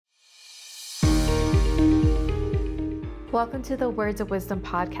Welcome to the Words of Wisdom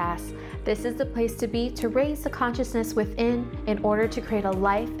podcast. This is the place to be to raise the consciousness within in order to create a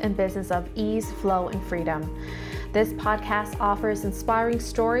life and business of ease, flow, and freedom. This podcast offers inspiring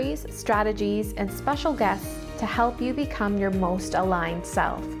stories, strategies, and special guests to help you become your most aligned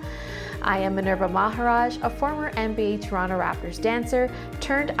self. I am Minerva Maharaj, a former NBA Toronto Raptors dancer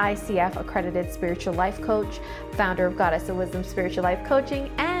turned ICF accredited spiritual life coach, founder of Goddess of Wisdom Spiritual Life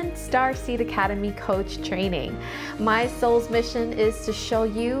Coaching, and Star Seed Academy coach training. My soul's mission is to show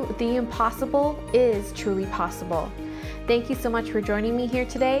you the impossible is truly possible. Thank you so much for joining me here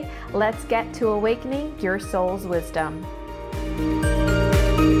today. Let's get to awakening your soul's wisdom.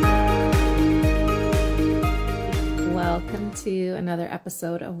 Welcome to another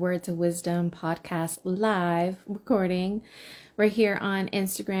episode of Words of Wisdom podcast live recording. We're here on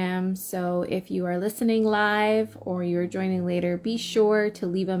Instagram, so if you are listening live or you're joining later, be sure to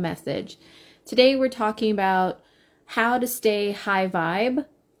leave a message. Today we're talking about how to stay high vibe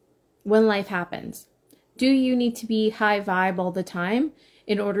when life happens. Do you need to be high vibe all the time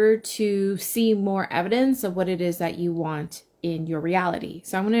in order to see more evidence of what it is that you want in your reality?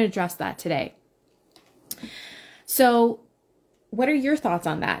 So I'm going to address that today. So what are your thoughts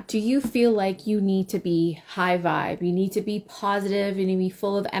on that? Do you feel like you need to be high vibe? You need to be positive, you need to be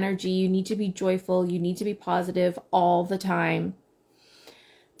full of energy, you need to be joyful, you need to be positive all the time.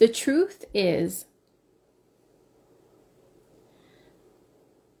 The truth is,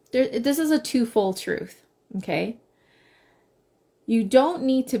 this is a twofold truth, okay? You don't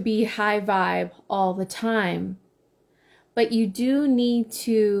need to be high vibe all the time, but you do need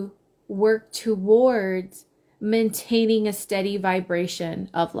to work towards maintaining a steady vibration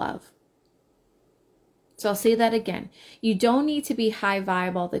of love. So I'll say that again. You don't need to be high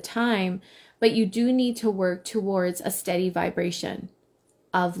vibe all the time, but you do need to work towards a steady vibration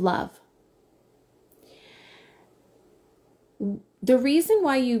of love. The reason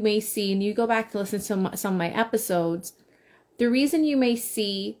why you may see, and you go back to listen to some of my episodes, the reason you may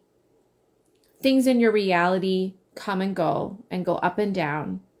see things in your reality come and go up and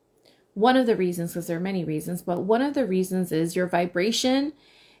down, one of the reasons, because there are many reasons, but one of the reasons is your vibration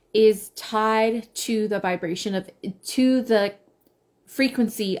is tied to the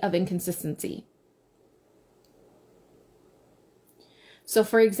frequency of inconsistency. So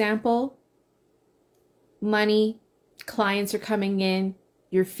for example, money, clients are coming in,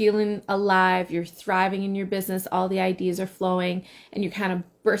 you're feeling alive, you're thriving in your business, all the ideas are flowing, and you're kind of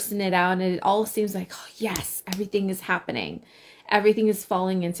bursting it out, and it all seems like, oh yes, everything is happening. Everything is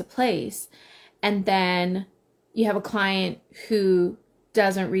falling into place. And then you have a client who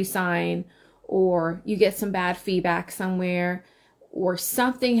doesn't resign, or you get some bad feedback somewhere, or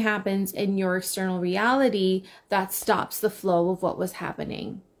something happens in your external reality that stops the flow of what was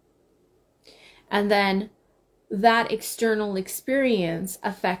happening. And then that external experience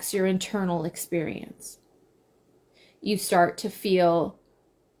affects your internal experience. You start to feel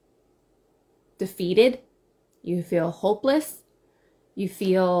defeated. You feel hopeless. You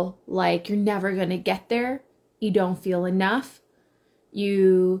feel like you're never going to get there. You don't feel enough.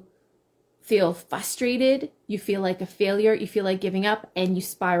 You feel frustrated. You feel like a failure. You feel like giving up, and you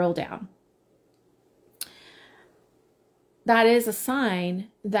spiral down. That is a sign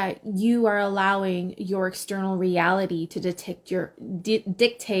that you are allowing your external reality to dictate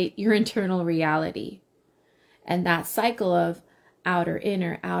your internal reality. And that cycle of outer,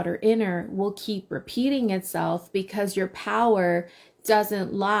 inner will keep repeating itself because your power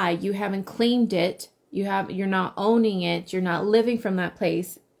doesn't lie. You haven't claimed it. You're not owning it. You're not living from that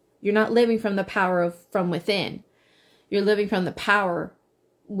place. You're not living from the power from within. You're living from the power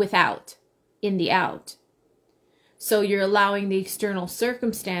without, in the out. So you're allowing the external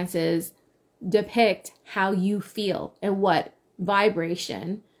circumstances depict how you feel and what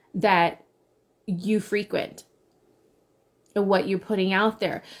vibration that you frequent and what you're putting out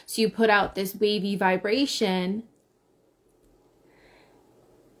there. So you put out this wavy vibration.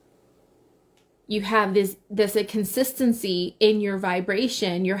 You have this consistency in your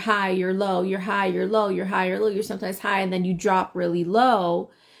vibration. You're high, you're low, you're high, you're low, you're high, you're low, you're sometimes high, and then you drop really low.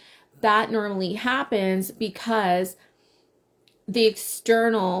 That normally happens because the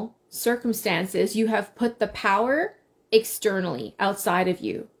external circumstances, you have put the power externally outside of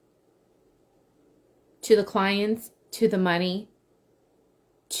you. To the clients, to the money,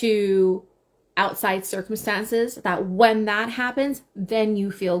 to outside circumstances, that when that happens, then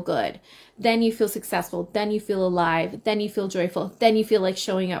you feel good. Then you feel successful. Then you feel alive. Then you feel joyful. Then you feel like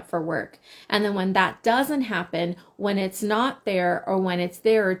showing up for work. And then when that doesn't happen, when it's not there, or when it's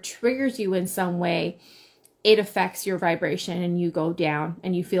there, or triggers you in some way, it affects your vibration and you go down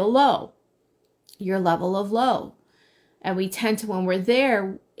and you feel low, your level of low. And we tend to, when we're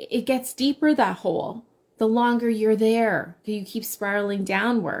there, it gets deeper, that hole. The longer you're there, you keep spiraling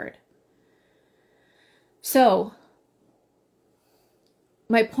downward. So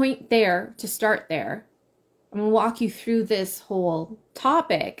my point there, to start there, I'm going to walk you through this whole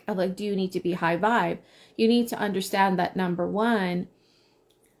topic of like, do you need to be high vibe? You need to understand that, number one,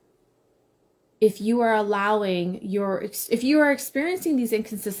 if you are experiencing these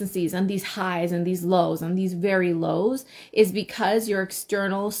inconsistencies and these highs and these lows and these very lows, is because your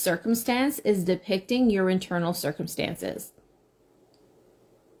external circumstance is depicting your internal circumstances.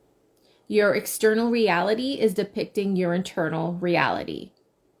 Your external reality is depicting your internal reality.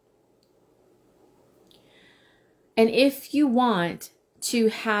 And if you want to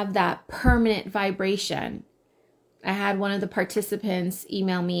have that permanent vibration, I had one of the participants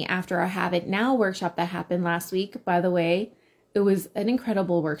email me after our Have It Now workshop that happened last week. By the way, it was an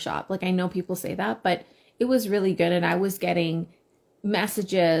incredible workshop. Like, I know people say that, but it was really good. And I was getting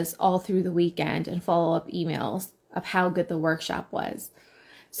messages all through the weekend and follow-up emails of how good the workshop was.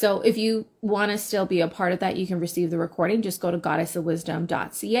 So if you want to still be a part of that, you can receive the recording. Just go to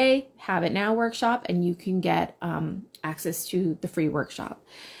goddessofwisdom.ca, Have It Now workshop, and you can get access to the free workshop.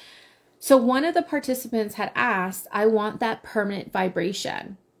 So one of the participants had asked, I want that permanent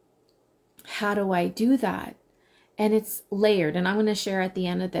vibration. How do I do that? And it's layered. And I'm going to share at the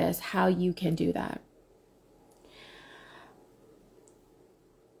end of this how you can do that.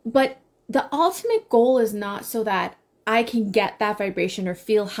 But the ultimate goal is not so that I can get that vibration or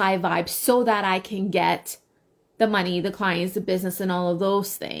feel high vibes so that I can get the money, the clients, the business, and all of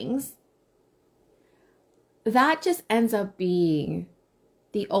those things. That just ends up being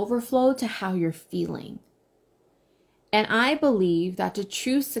the overflow to how you're feeling. And I believe that the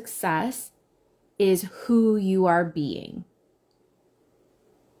true success is who you are being.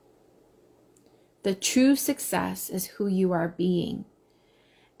 The true success is who you are being.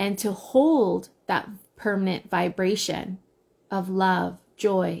 And to hold that permanent vibration of love,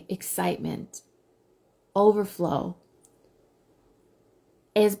 joy, excitement, overflow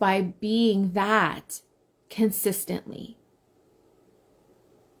is by being that consistently.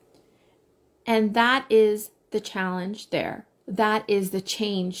 And that is the challenge there. That is the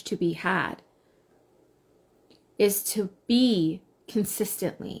change to be had, is to be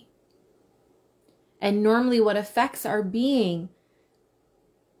consistently. And normally what affects our being,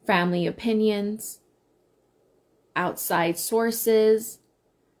 family opinions, outside sources,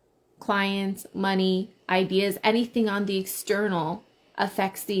 clients, money, ideas, anything on the external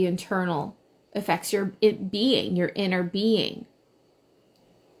affects the internal, affects your being, your inner being.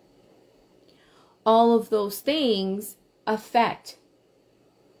 All of those things affect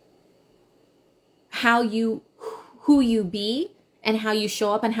who you be and how you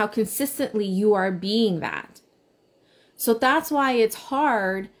show up and how consistently you are being that. So that's why it's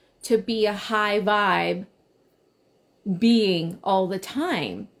hard to be a high vibe being all the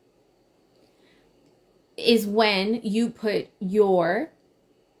time, is when you put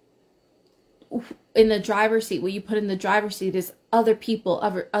in the driver's seat. What you put in the driver's seat is other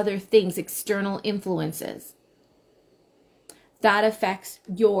people, other things, external influences. That affects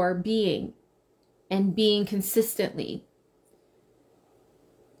your being and being consistently.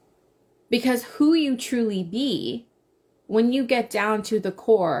 Because who you truly be, when you get down to the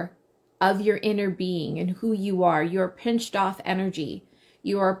core of your inner being and who you are, you're pinched off energy.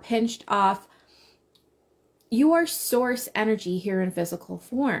 You are pinched off. You are source energy here in physical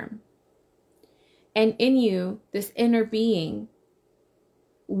form. And in you, this inner being,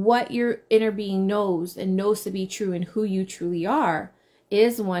 what your inner being knows and knows to be true and who you truly are,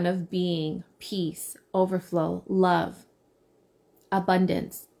 is one of being peace, overflow, love,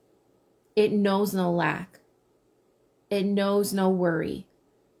 abundance. It knows no lack. It knows no worry.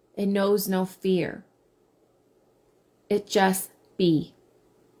 It knows no fear. It just be.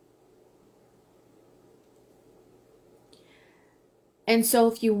 And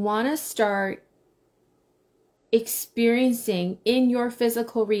so if you want to start experiencing in your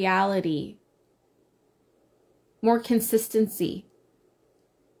physical reality more consistency,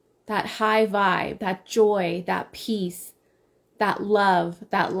 that high vibe, that joy, that peace, that love,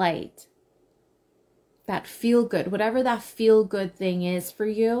 that light, that feel good, whatever that feel good thing is for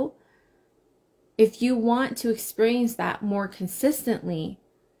you, if you want to experience that more consistently,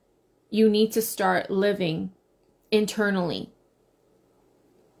 you need to start living internally.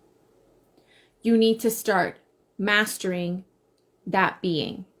 You need to start mastering that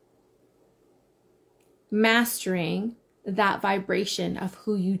being. Mastering that vibration of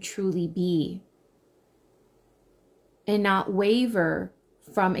who you truly be. And not waver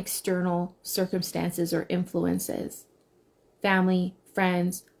from external circumstances or influences. family,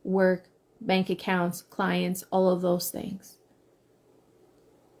 friends, work, bank accounts, clients, all of those things.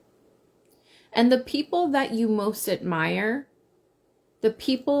 And the people that you most admire, the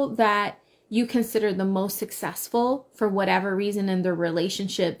people that you consider the most successful for whatever reason in their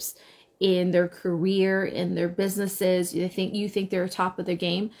relationships, in their career, in their businesses, you think they're top of their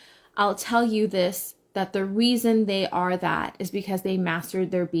game, I'll tell you this, that the reason they are that is because they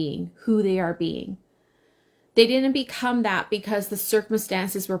mastered their being, who they are being. They didn't become that because the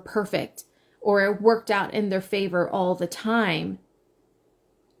circumstances were perfect or it worked out in their favor all the time.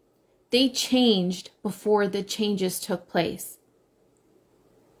 They changed before the changes took place.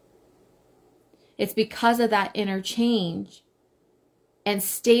 It's because of that inner change and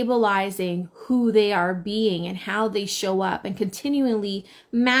stabilizing who they are being and how they show up and continually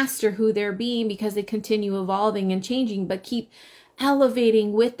master who they're being, because they continue evolving and changing, but keep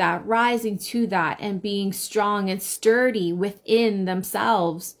elevating with that, rising to that, and being strong and sturdy within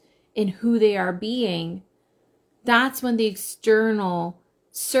themselves in who they are being. That's when the external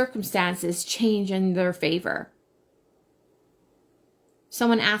circumstances change in their favor.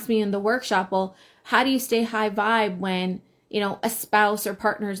 Someone asked me in the workshop, well, how do you stay high vibe when, a spouse or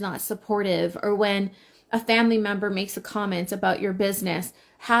partner is not supportive, or when a family member makes a comment about your business?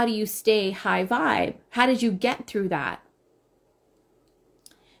 How do you stay high vibe? How did you get through that?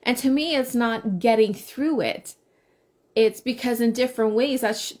 And to me, it's not getting through it. It's because in different ways,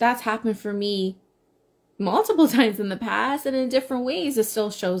 that's happened for me multiple times in the past, and in different ways it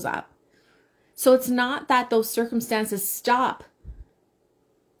still shows up. So it's not that those circumstances stop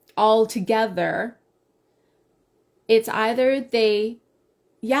altogether. It's either they,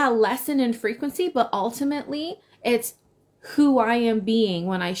 lessen in frequency, but ultimately it's who I am being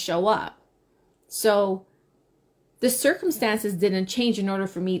when I show up. So the circumstances didn't change in order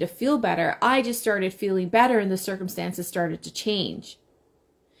for me to feel better. I just started feeling better and the circumstances started to change.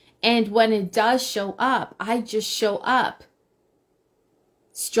 And when it does show up, I just show up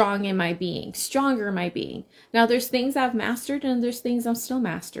strong in my being, stronger in my being. Now there's things I've mastered and there's things I'm still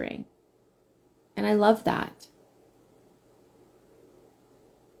mastering. And I love that.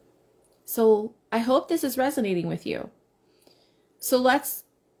 So I hope this is resonating with you. So let's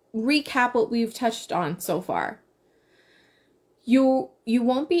recap what we've touched on so far. You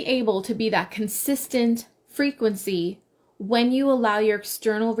won't be able to be that consistent frequency when you allow your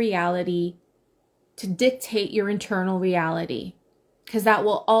external reality to dictate your internal reality, because that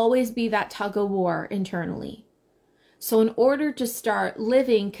will always be that tug of war internally. So in order to start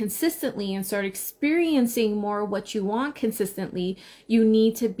living consistently and start experiencing more what you want consistently, you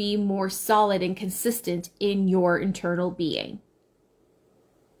need to be more solid and consistent in your internal being.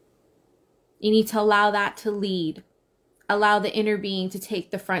 You need to allow that to lead. Allow the inner being to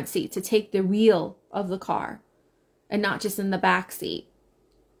take the front seat, to take the wheel of the car, and not just in the back seat.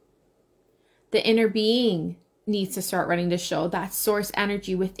 The inner being needs to start running the show. That source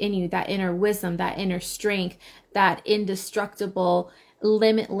energy within you, that inner wisdom, that inner strength, that indestructible,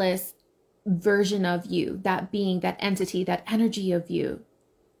 limitless version of you, that being, that entity, that energy of you,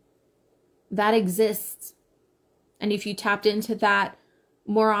 that exists. And if you tapped into that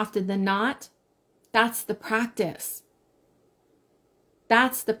more often than not, that's the practice.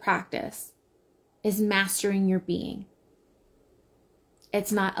 That's the practice, is mastering your being.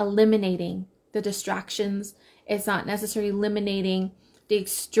 It's not eliminating the distractions. It's not necessarily eliminating the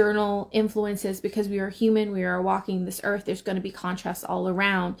external influences, because we are human. We are walking this earth. There's going to be contrasts all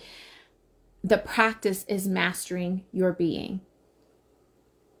around. The practice is mastering your being,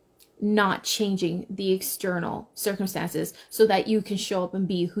 not changing the external circumstances so that you can show up and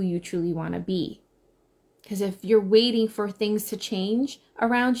be who you truly want to be. Because if you're waiting for things to change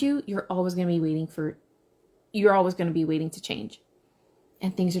around you, you're always going to be waiting to change.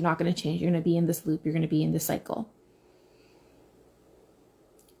 And things are not going to change. You're going to be in this loop. You're going to be in this cycle.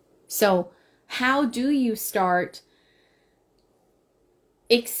 So how do you start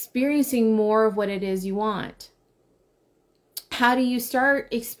experiencing more of what it is you want? How do you start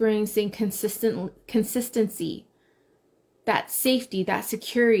experiencing consistency, that safety, that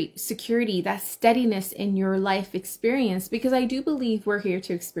security, that steadiness in your life experience? Because I do believe we're here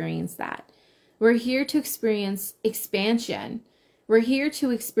to experience that. We're here to experience expansion. We're here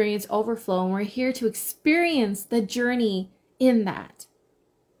to experience overflow, and we're here to experience the journey in that,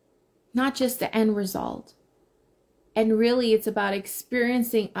 not just the end result. And really, it's about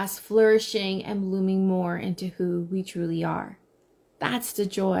experiencing us flourishing and blooming more into who we truly are. That's the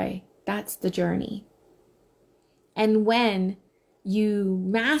joy. That's the journey. And when you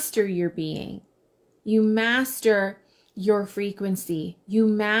master your being, you master your frequency. You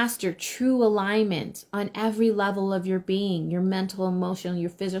master true alignment on every level of your being, your mental, emotional, your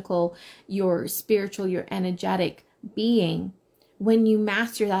physical, your spiritual, your energetic being. When you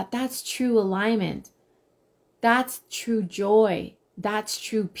master that, that's true alignment. That's true joy. That's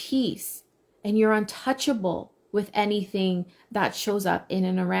true peace. And you're untouchable with anything that shows up in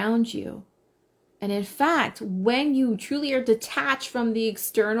and around you. And in fact, when you truly are detached from the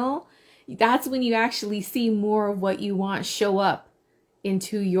external, that's when you actually see more of what you want show up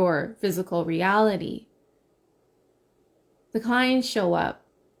into your physical reality. The clients show up.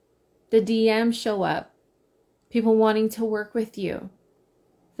 The DMs show up. People wanting to work with you.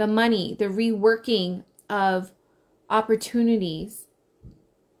 The money, the reworking of opportunities.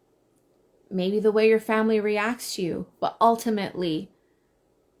 Maybe the way your family reacts to you, but ultimately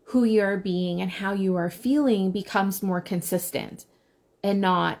who you are being and how you are feeling becomes more consistent and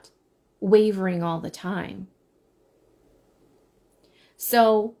not wavering all the time.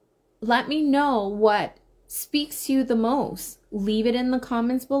 So let me know what speaks to you the most. Leave it in the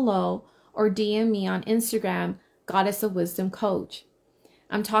comments below or DM me on Instagram, Goddess of Wisdom Coach.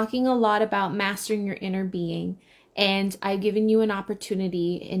 I'm talking a lot about mastering your inner being, and I've given you an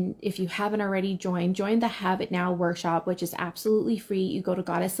opportunity, and if you haven't already join the Have It Now workshop, which is absolutely free. You go to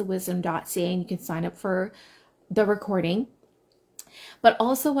goddessofwisdom.ca and you can sign up for the recording. But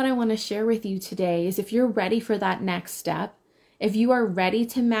also what I want to share with you today is if you're ready for that next step, if you are ready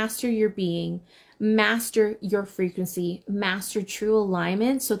to master your being, master your frequency, master true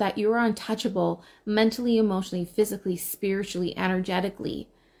alignment so that you are untouchable mentally, emotionally, physically, spiritually, energetically,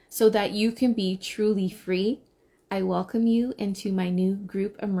 so that you can be truly free, I welcome you into my new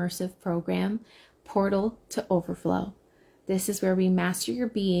group immersive program, Portal to Overflow. This is where we master your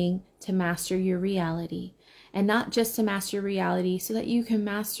being to master your reality. And not just to master reality, so that you can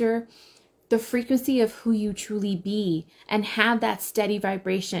master the frequency of who you truly be and have that steady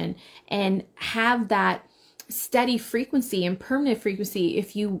vibration and have that steady frequency and permanent frequency,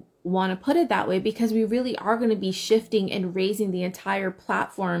 if you want to put it that way, because we really are going to be shifting and raising the entire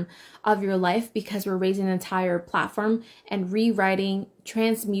platform of your life, because we're raising the entire platform and rewriting,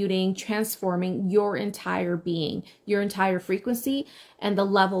 transmuting, transforming your entire being, your entire frequency and the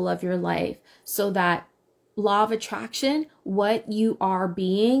level of your life, so that law of attraction, what you are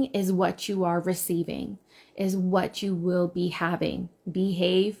being is what you are receiving, is what you will be having.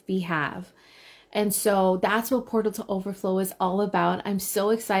 Behave, be have. And so that's what Portal to Overflow is all about. I'm so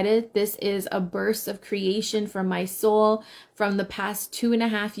excited. This is a burst of creation from my soul from the past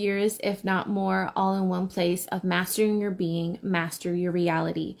 2.5 years, if not more, all in one place of mastering your being, master your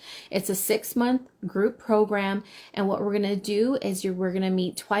reality. It's a 6-month group program. And what we're going to do is we're going to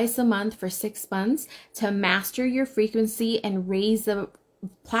meet twice a month for 6 months to master your frequency and raise the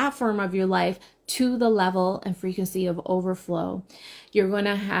platform of your life to the level and frequency of overflow. You're going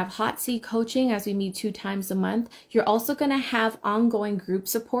to have hot seat coaching as we meet 2 times a month. You're also going to have ongoing group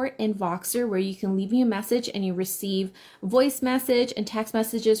support in Voxer, where you can leave me a message and you receive voice message and text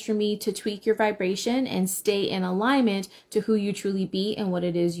messages from me to tweak your vibration and stay in alignment to who you truly be and what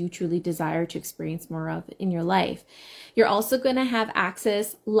it is you truly desire to experience more of in your life. You're also going to have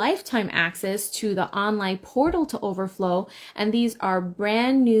access, lifetime access, to the online Portal to Overflow. And these are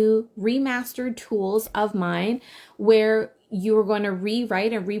brand new remastered tools of mine where you're going to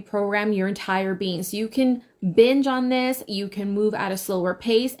rewrite and reprogram your entire being. So you can binge on this, you can move at a slower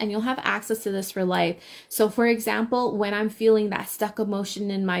pace, and you'll have access to this for life. So for example, when I'm feeling that stuck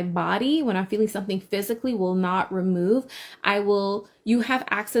emotion in my body, when I'm feeling something physically will not remove, you have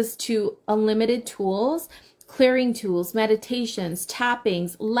access to unlimited tools, clearing tools, meditations,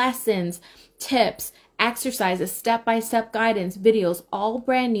 tappings, lessons, tips, exercises, step-by-step guidance, videos, all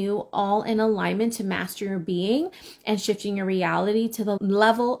brand new, all in alignment to master your being and shifting your reality to the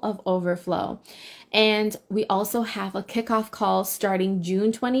level of overflow. And we also have a kickoff call starting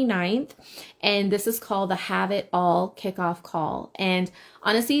June 29th. And this is called the Have It All Kickoff Call. And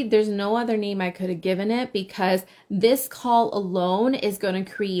honestly, there's no other name I could have given it, because this call alone is going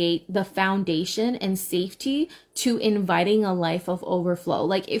to create the foundation and safety to inviting a life of overflow.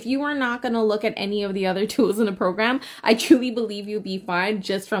 Like, if you are not going to look at any of the other tools in the program, I truly believe you'll be fine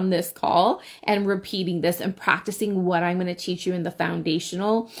just from this call and repeating this and practicing what I'm going to teach you in the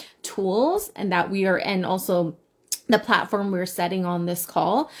foundational tools, and also the platform we're setting on this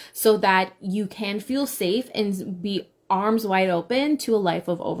call, so that you can feel safe and be arms wide open to a life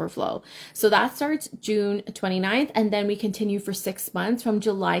of overflow. So that starts June 29th, and then we continue for 6 months from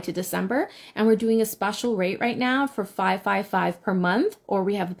July to December. And we're doing a special rate right now for $555 per month, or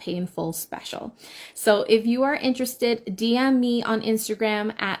we have a pay in full special. So if you are interested, DM me on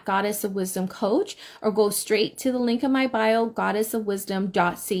Instagram at Goddess of Wisdom Coach, or go straight to the link in my bio,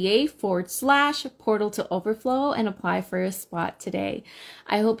 goddessofwisdom.ca/portal to overflow, and apply for a spot today.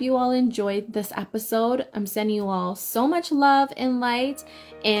 I hope you all enjoyed this episode. I'm sending you all so much love and light,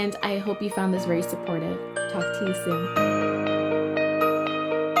 and I hope you found this very supportive. Talk to you soon.